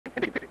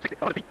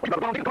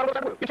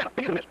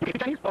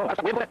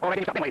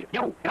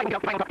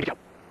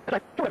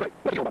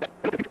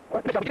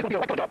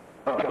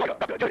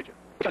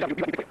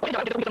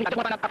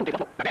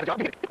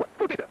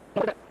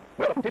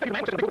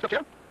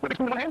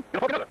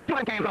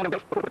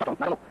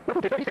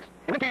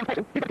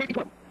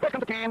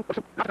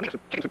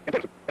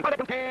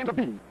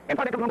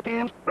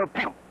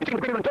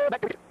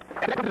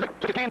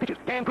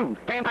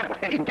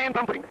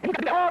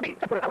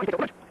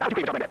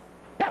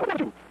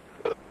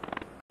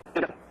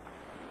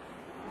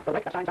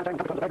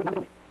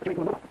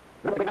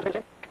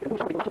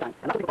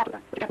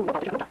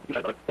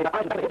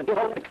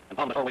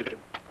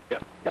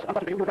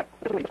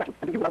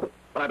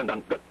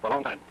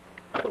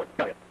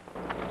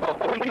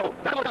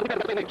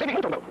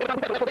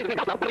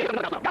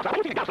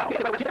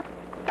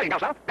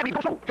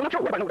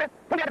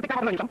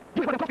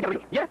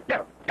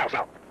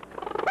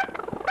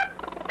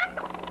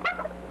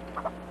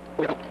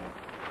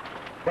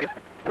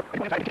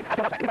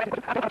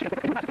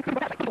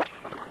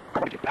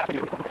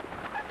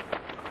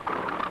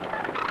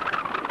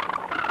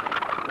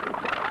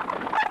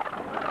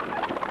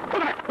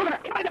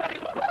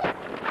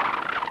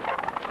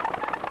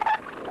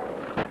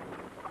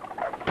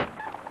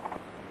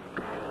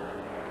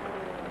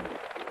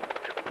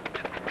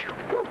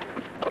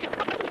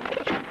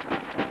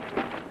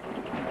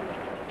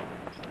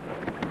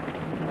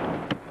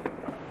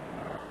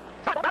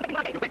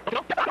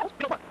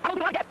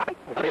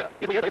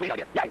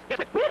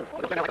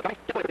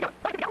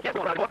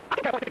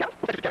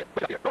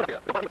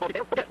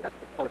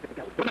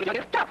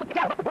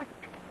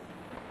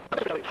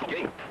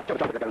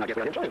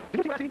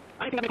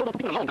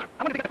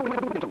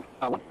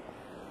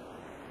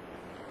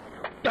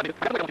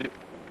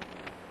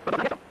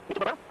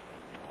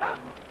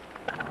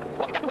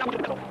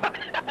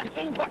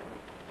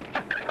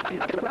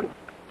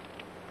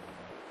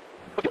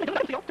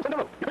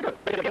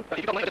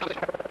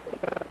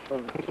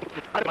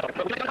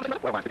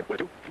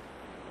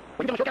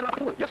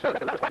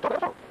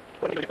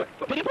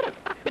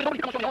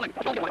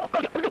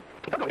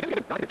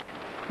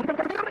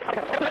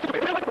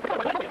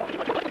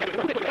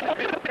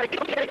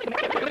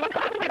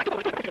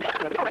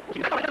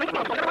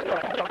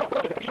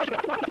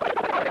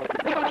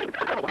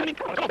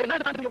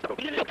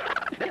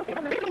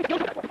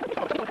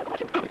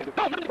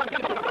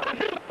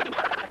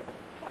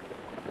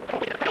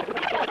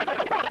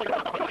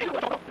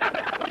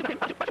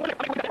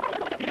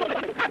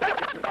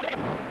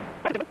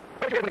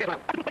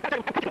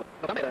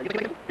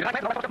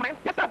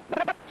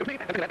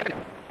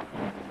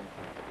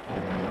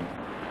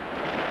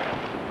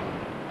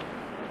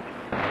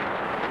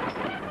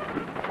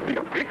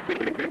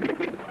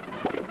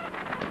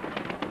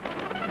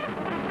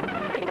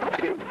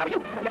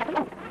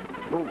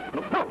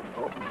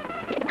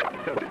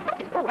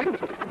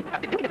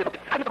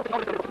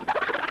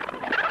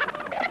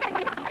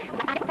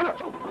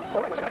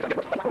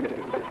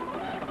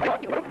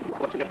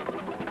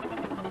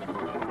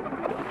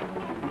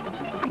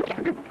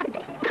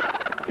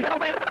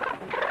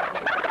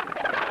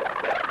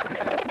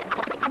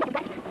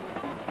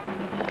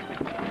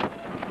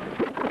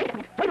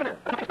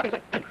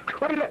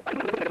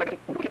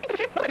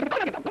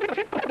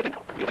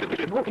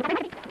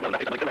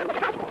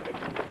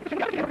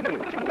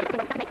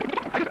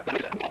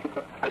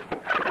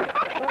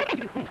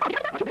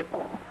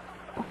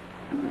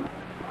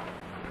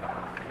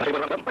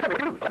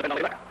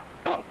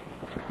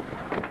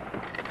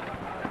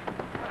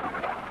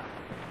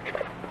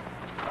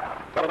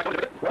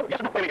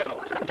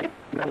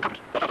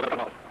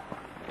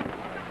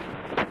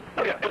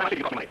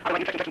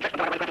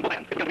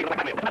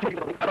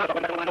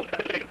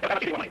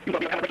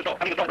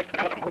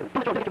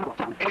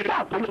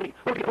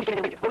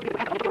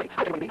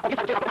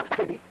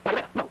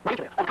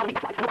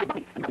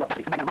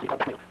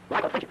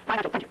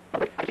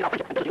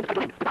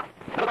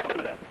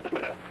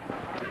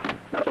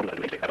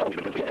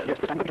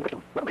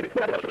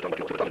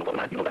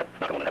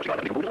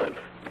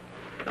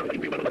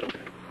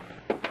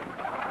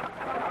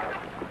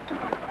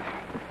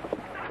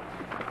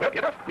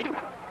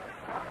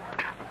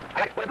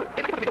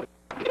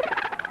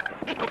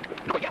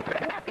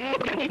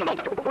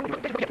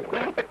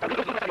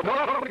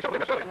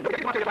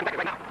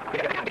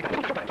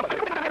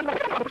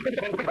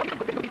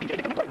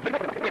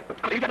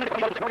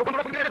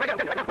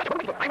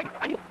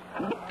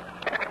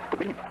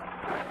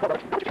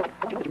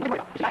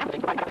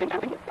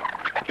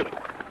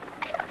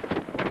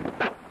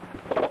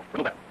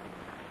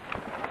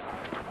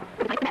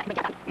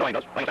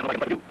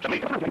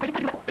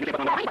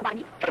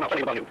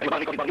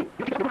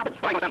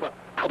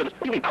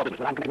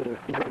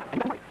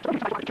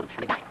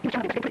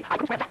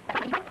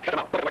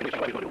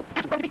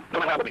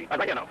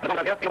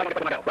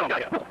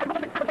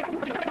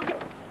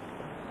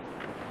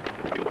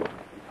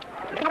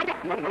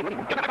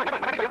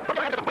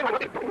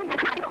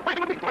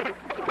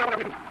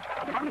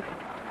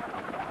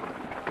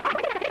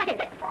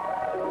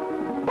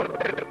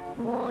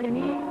more than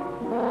me.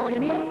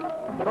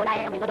 The road I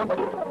am is a dumb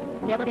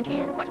one, never been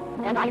killed,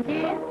 and I am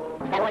here,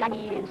 and all I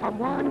need is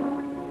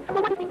someone.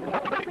 No one thinks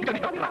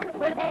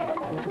we're there.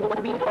 No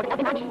one reads for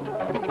nothing I need.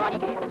 Everybody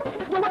cares.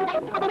 No one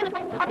thinks of the minute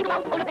when talking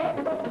about all of there.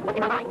 What's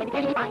in my mind when you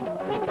can't find?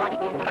 Everybody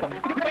cares.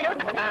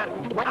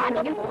 What I'm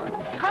looking for.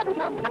 Hugs,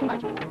 love, nothing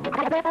much. I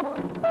got a prayer for more.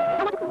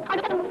 No one I'm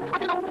looking for.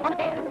 I'm alone on the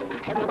stairs.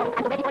 Heaven above,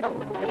 I'm ready for those.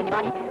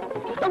 Everybody cares.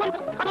 No one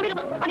I'm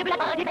readable. I'm your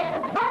blood, I'm there.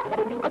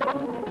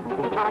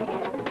 Everybody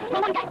cares. No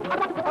one gets. I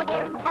want to put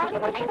here. Hard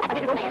for things. I'm a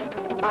little man.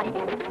 Everybody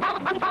cares. Now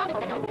I'm found in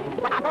the middle.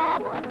 What I'm there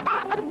for.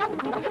 I'm not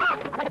nothing else.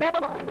 I got a prayer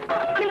for more.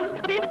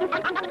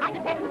 I'm not trying to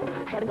say.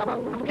 Heaven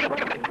above.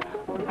 Everybody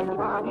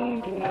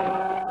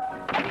cares.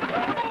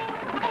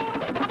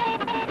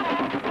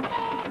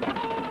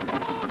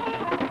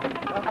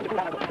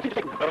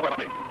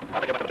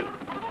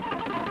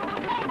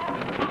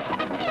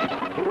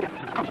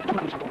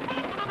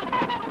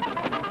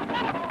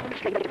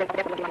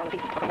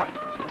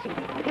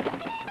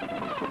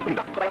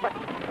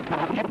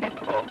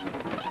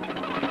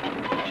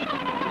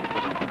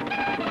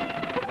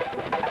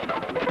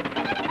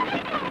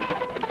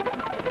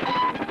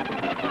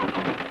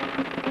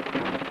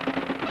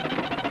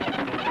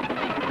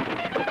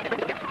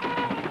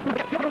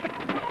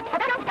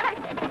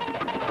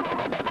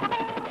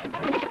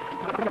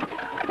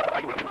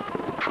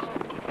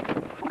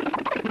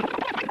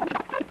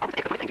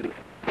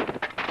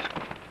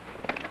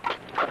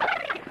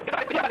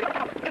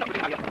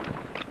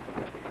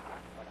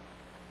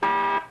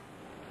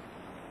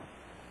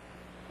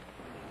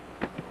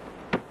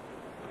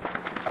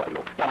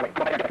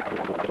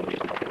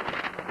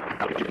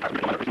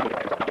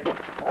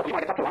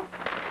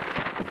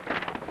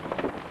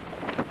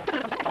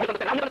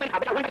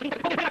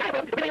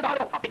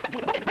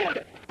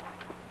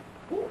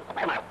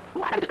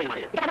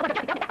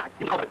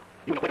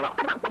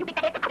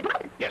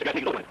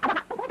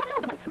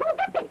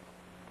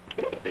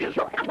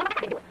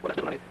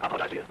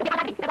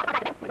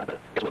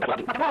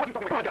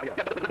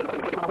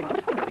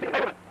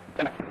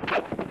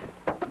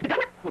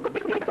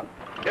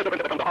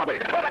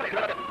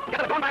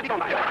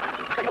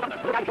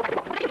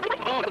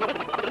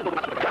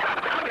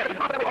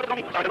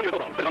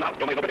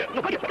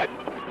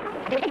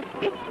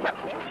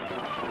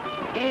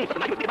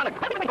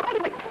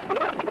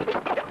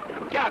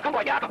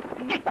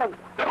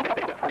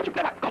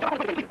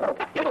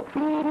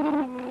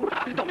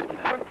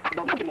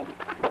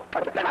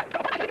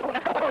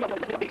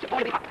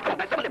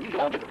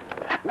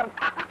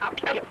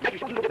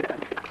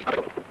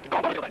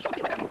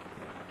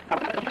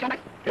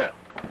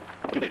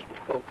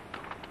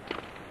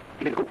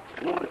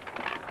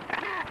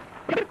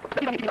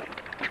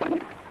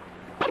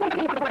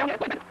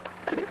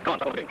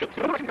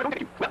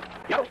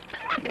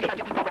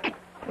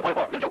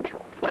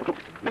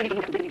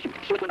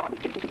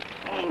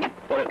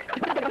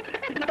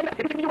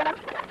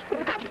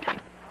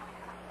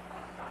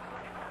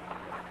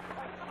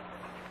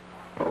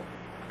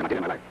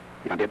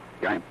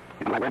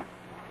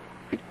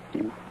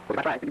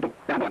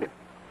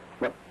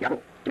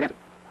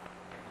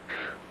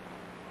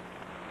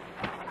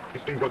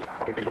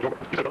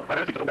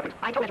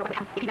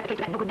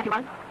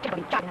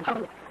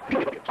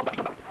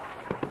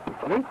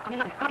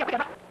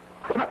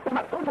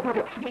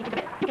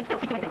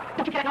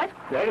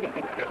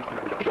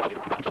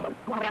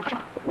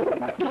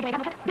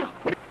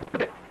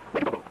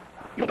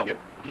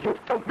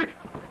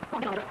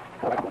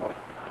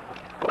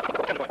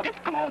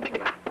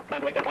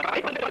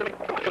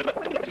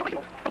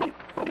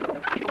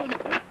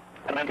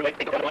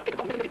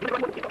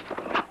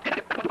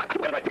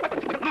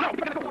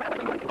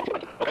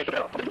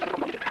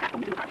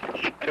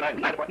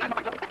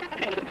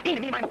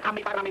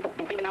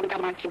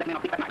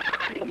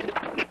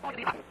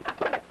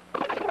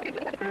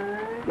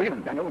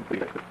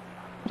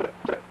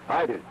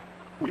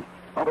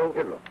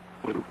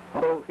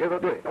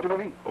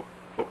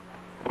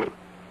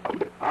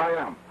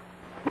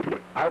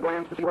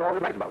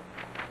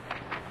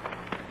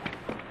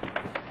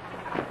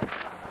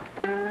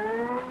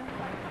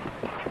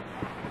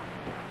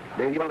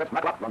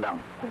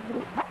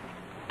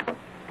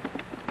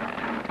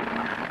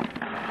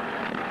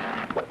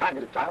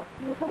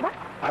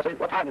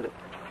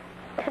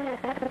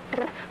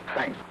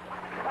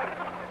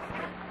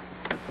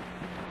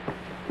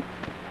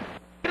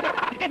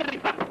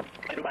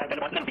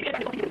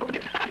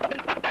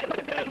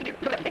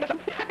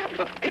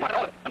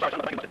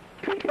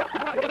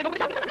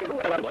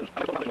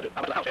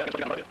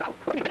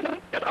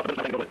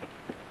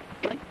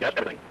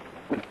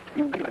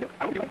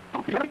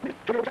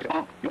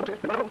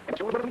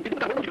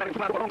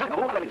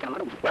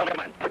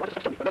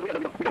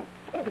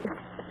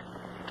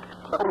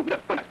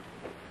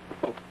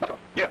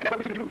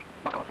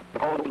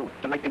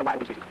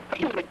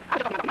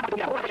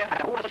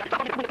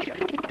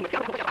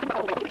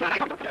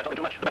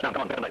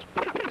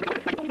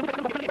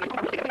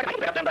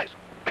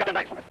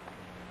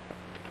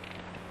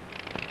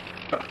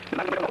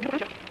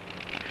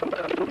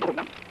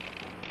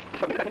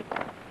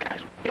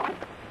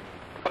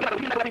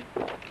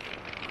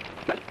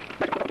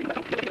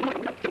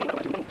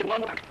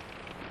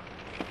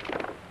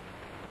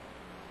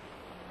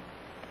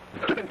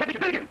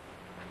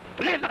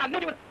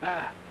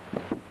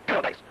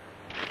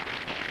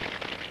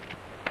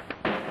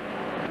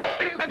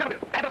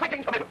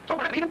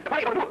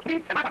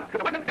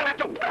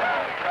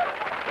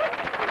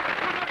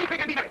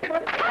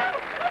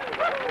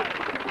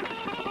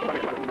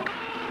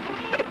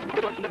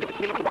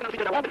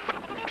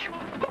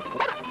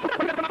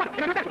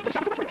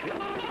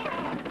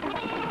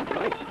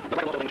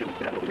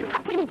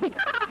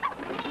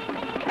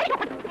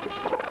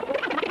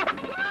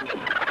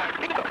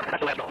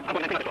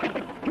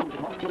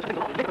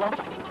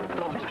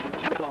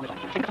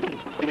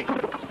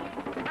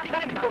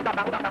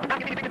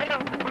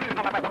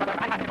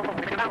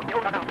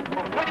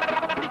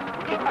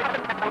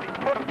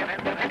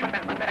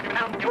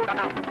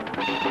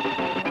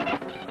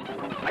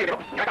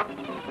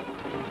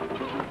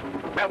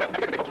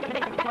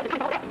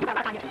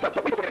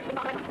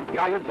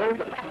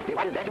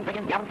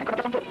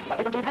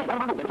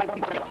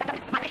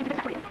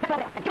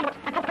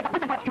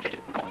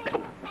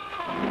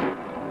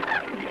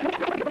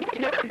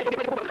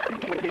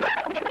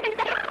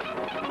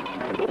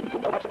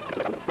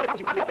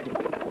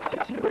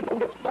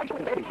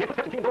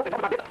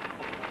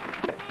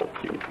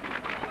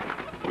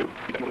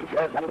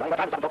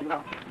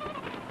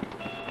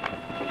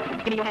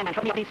 Give me your hand and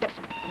help me up these steps.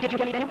 Did you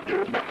hear me, Daniel?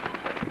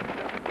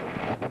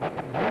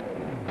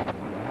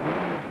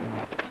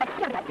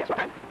 Yes, what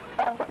time?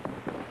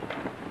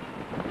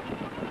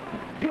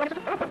 Do you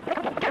understand?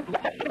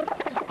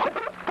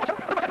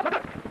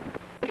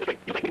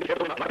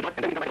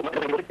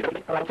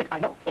 I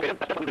know. Okay,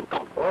 that's what we do.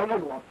 Come on. Oh, no,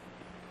 you won't.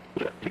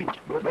 You must.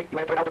 You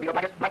may turn out to be the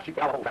black sheep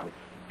of our whole family.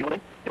 You know what I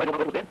mean? If I don't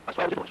want to go to bed, I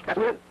swear I was yours. That's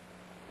what it is.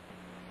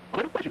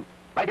 Well, then, bless you.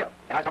 Right here.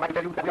 And I somebody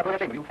tell you that we are very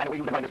ashamed of you and the way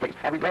you've been running this place.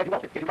 And we're glad you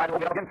won't. If you try to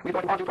get up again, we're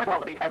going to want you to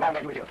quality as long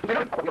as you're here. So,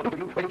 what we'll do for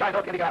you when you try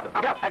to get after.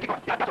 I'll get out and keep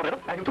going. That's all, little.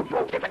 And you too. You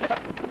won't get back.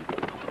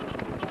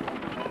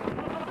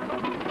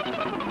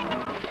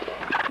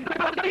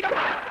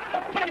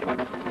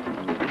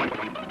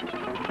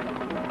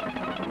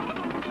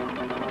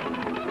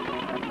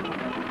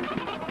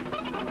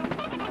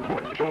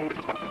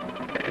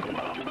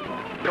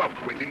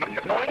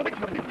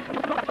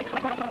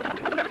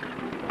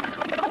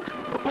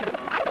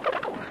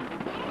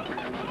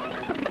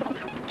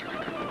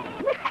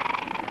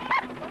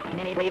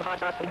 Many brave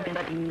hearts are sunk in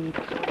the deep.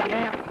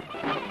 Yeah.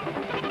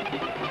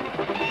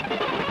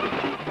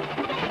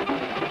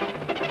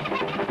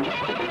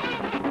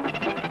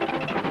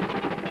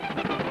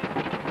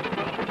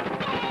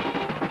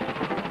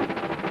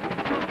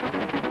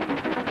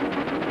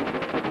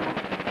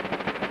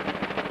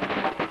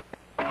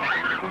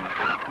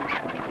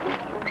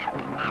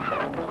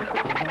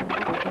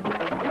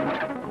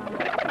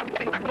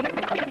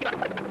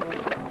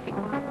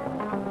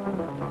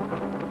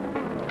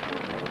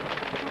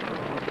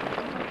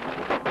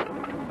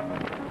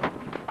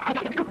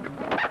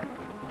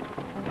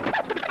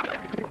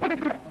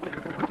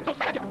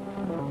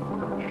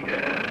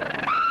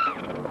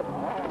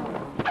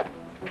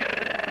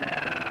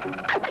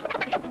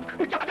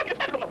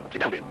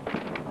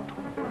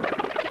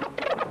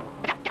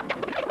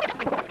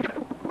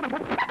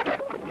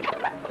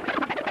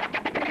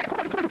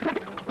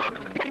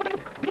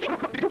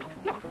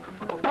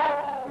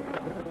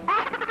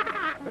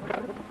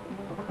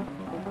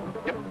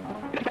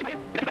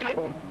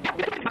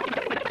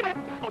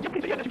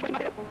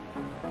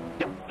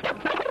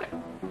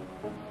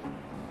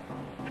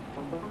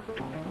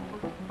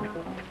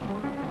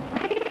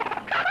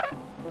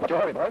 What's your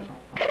hurry, boys?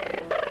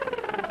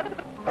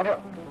 Come here.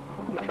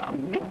 Come here,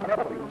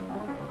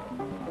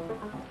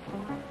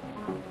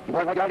 you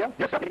want to go down?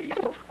 Yes, sir. Yes,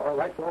 sir. All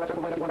right, well, let's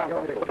go down here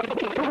over there.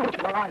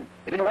 Your line.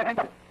 It's in your right hand.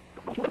 Come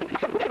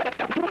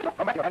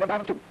back, your hand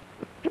down, too.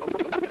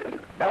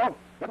 Down.